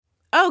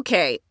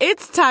Okay,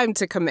 it's time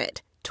to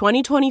commit.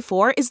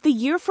 2024 is the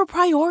year for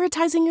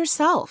prioritizing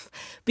yourself.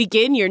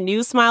 Begin your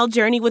new smile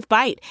journey with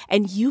Byte,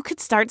 and you could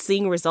start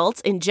seeing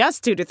results in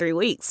just 2 to 3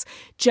 weeks.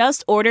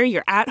 Just order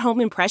your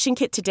at-home impression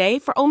kit today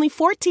for only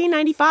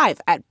 $14.95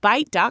 at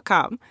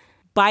Byte.com.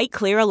 Byte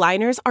Clear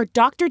aligners are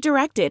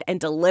doctor-directed and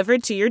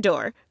delivered to your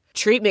door.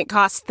 Treatment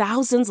costs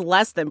thousands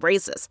less than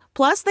braces.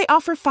 Plus, they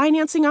offer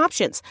financing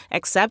options,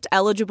 accept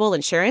eligible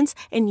insurance,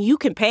 and you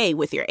can pay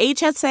with your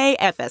HSA,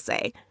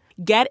 FSA.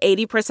 Get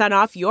 80%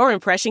 off your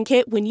impression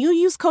kit when you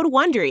use code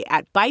WONDERY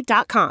at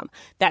Byte.com.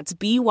 That's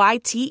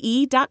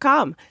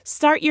BYTE.com.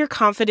 Start your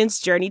confidence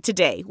journey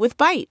today with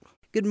Byte.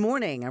 Good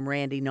morning. I'm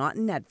Randy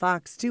Naughton at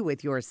Fox 2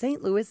 with your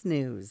St. Louis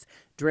news,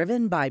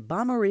 driven by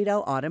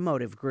Bomarito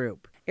Automotive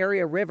Group.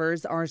 Area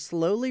rivers are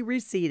slowly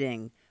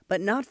receding,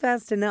 but not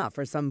fast enough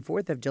for some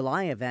 4th of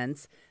July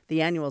events.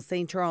 The annual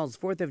St. Charles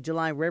 4th of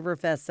July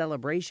Riverfest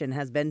celebration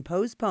has been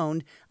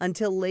postponed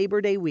until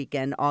Labor Day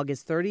weekend,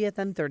 August 30th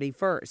and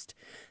 31st.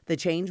 The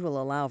change will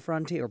allow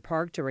Frontier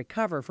Park to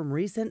recover from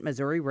recent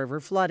Missouri River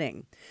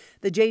flooding.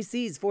 The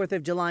Jaycees 4th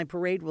of July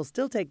parade will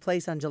still take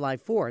place on July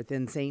 4th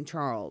in St.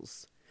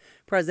 Charles.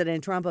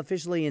 President Trump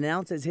officially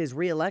announces his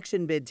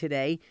re-election bid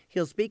today.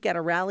 He'll speak at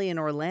a rally in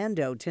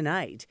Orlando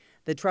tonight.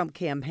 The Trump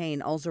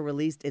campaign also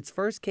released its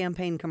first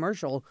campaign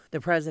commercial. The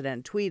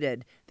president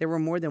tweeted there were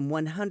more than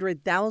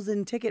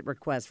 100,000 ticket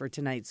requests for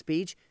tonight's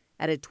speech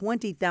at a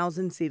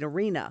 20,000-seat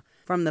arena.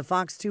 From the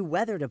Fox 2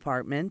 Weather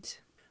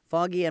Department,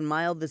 foggy and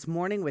mild this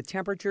morning with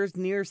temperatures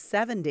near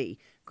 70.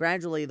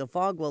 Gradually, the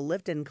fog will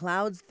lift and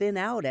clouds thin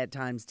out at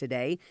times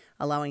today,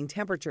 allowing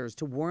temperatures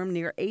to warm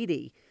near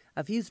 80.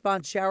 A few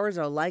spot showers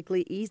are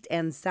likely east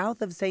and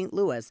south of St.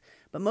 Louis,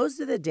 but most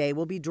of the day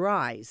will be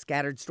dry.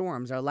 Scattered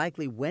storms are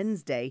likely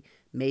Wednesday,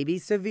 maybe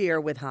severe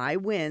with high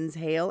winds,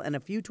 hail, and a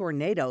few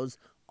tornadoes,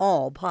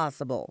 all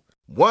possible.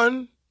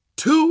 1,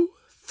 2,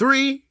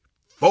 3,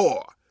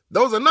 4.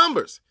 Those are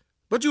numbers,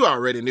 but you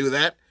already knew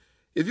that.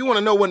 If you want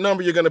to know what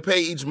number you're going to pay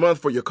each month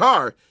for your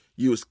car,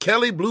 use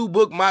Kelley Blue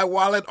Book My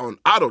Wallet on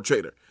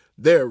AutoTrader.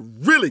 They're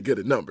really good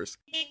at numbers.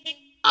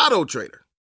 AutoTrader.